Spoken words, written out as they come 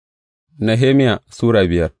Nehemiya Sura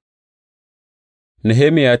biyar.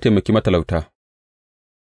 Nehemiya ya taimaki matalauta.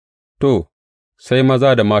 To, sai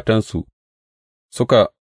maza da matansu suka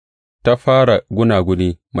ta fara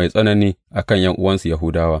gunaguni mai tsanani a kan ’yan'uwansu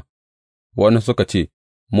Yahudawa, waɗansu suka ce,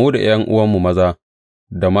 Mu da ’yan'uwanmu maza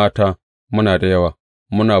da mata muna da yawa,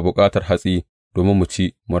 muna bukatar hatsi domin mu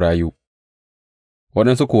ci mu rayu.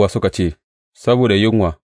 Waɗansu kuwa suka ce, Saboda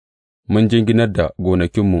yunwa mun jinginar da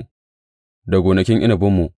gonakinmu, da gonakin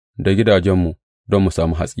inabinmu, da gidajenmu don mu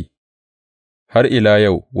sami hatsi. Har ila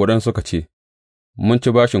yau waɗansu suka ce, Mun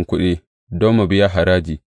ci bashin kuɗi don mu biya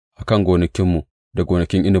haraji a kan gonakinmu da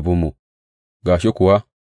gonakin inabinmu, ga shi kuwa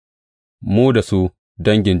mu da su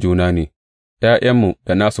dangin juna ne, ’ya'yanmu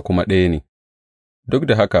da nasu kuma ɗaya ne, duk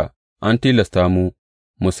da haka an tilasta mu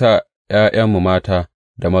mu sa ’ya'yanmu mata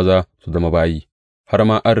da maza su zama bayi, har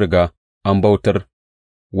ma an riga an bautar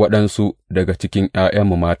waɗansu daga cikin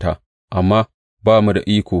 ’ya'yanmu mata, amma ba mu da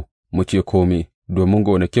iko mu ce kome, domin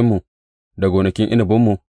gonakinmu da gonakin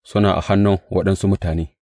inabinmu suna a hannun waɗansu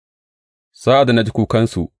mutane. Sa'ad da na ji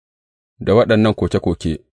kukansu da waɗannan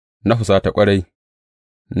koke-koke, na husata ƙwarai,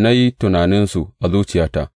 na yi tunaninsu a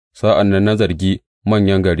zuciyata, sa'an nan na zargi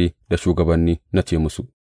manyan gari da shugabanni, na ce musu,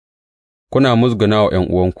 Kuna musguna wa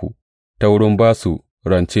 ’yan'uwanku ta wurin ba su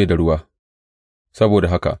rance da ruwa, saboda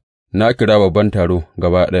haka na kira babban taro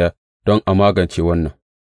gaba ɗaya don a magance wannan,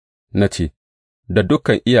 na ce, Da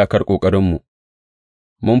dukan iyakar ƙoƙarinmu,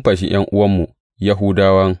 mun fanshi ’yan'uwanmu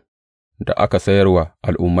Yahudawan da aka sayar wa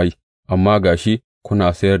al'ummai, amma ga shi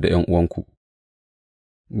kuna sayar da ’yan'uwanku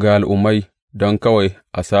ga al'ummai don kawai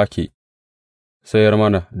a sāke sayar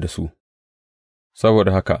mana da su.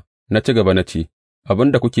 Saboda haka na ci gaba na ce,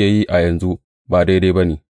 Abin da kuke yi a yanzu ba daidai ba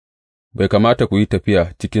ne, bai kamata ku yi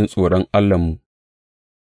tafiya cikin tsoron Allahnmu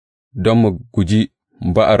don mu guji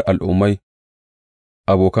ba'ar al'ummai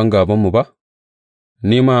abokan gābanmu ba?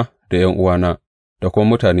 Ni ma da ’yan'uwana da kuma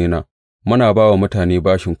mutanena muna ba wa mutane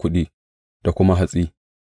bashin kuɗi da kuma hatsi,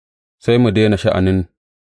 sai mu daina sha'anin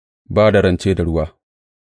ba da rance da ruwa.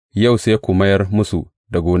 Yau sai ku mayar musu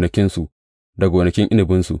da gonakinsu, da gonakin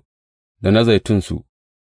inabinsu, da na zaitunsu,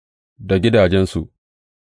 da gidajensu,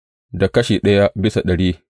 da kashi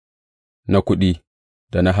 1/100 na kuɗi,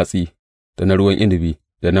 da na hatsi, da na ruwan inabi,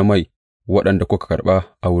 da na mai waɗanda kuka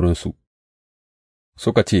karɓa a wurinsu.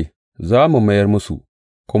 Suka ce, Za mu mayar musu,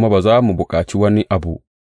 kuma ba za mu bukaci wani abu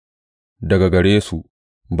daga gare su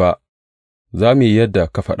ba, za mu yi yadda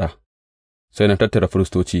ka faɗa. Sai na tattara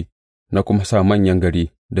firistoci, na kuma sa manyan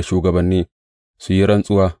gari da shugabanni su yi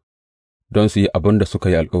rantsuwa don su yi abin da suka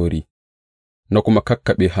yi alkawari, na kuma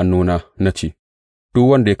kakkaɓe hannuna na ce, Duk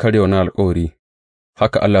wanda ya karya wannan alkawari,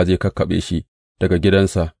 haka Allah zai kakkaɓe shi daga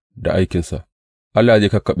gidansa da aikinsa, Allah zai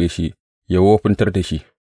kakkaɓe shi ya wofintar da shi.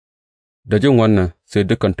 Da jin wannan sai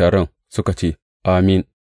dukan taron suka ce, Amin,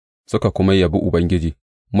 suka kuma yabi Ubangiji,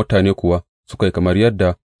 mutane kuwa suka yi kamar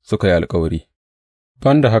yadda suka yi alkawari.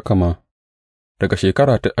 Ban da haka ma, daga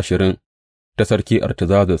shekara ta 20 ta Sarki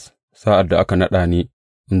Artazerzes, sa'ad da aka naɗa ni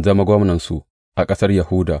in zama gwamnansu a ƙasar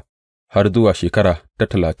Yahuda, har zuwa shekara ta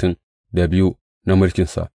 32 na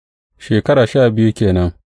mulkinsa, shekara 12 ke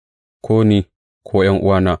nan, ko ni ko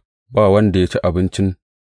 ’yan'uwana ba wanda ya ci abincin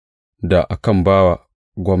da akan ba wa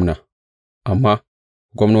gwamna, amma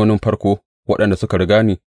gwamnonin farko waɗanda suka riga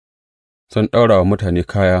ni sun ɗaura wa mutane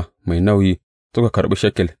kaya mai nauyi, suka karɓi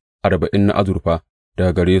shekel 40 na azurfa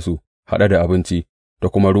daga gare su, haɗe da abinci da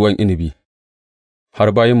kuma ruwan inabi.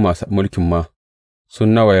 Har bayin masu mulkin ma sun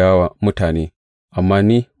nawaya wa mutane, amma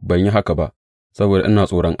ni ban yi haka ba, saboda ina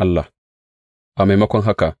tsoron Allah. A maimakon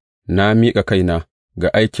haka, na miƙa kaina ga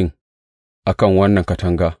aikin a kan wannan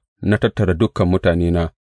katanga, na tattara dukan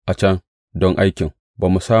mutanena a can don aikin, ba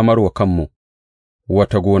mu samar wa kanmu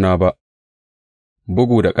wata gona ba.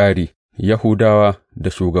 Bugu da ƙari, Yahudawa da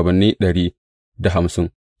shugabanni 150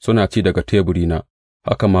 suna ci daga teburina,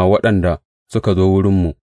 haka ma waɗanda suka zo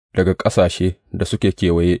wurinmu daga ƙasashe da suke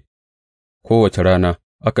kewaye. Kowace rana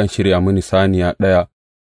akan shirya mini saniya ɗaya,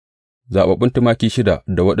 zaɓaɓɓun tumaki 6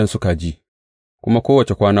 da waɗansu kaji, kuma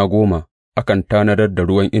kowace kwana 10 akan tanadar da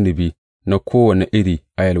ruwan inabi na kowane iri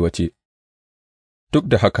a yalwace. Duk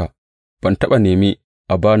da haka ban taɓa nemi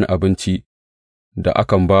a ba ni abinci da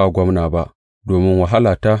akan ba wa gwamna ba, domin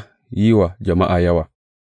wahala ta yi wa jama'a yawa.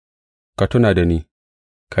 Ka tuna da ni,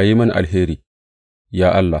 ka yi mini alheri,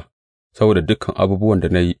 ya Allah, saboda dukan abubuwan da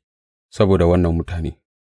na yi saboda wannan mutane.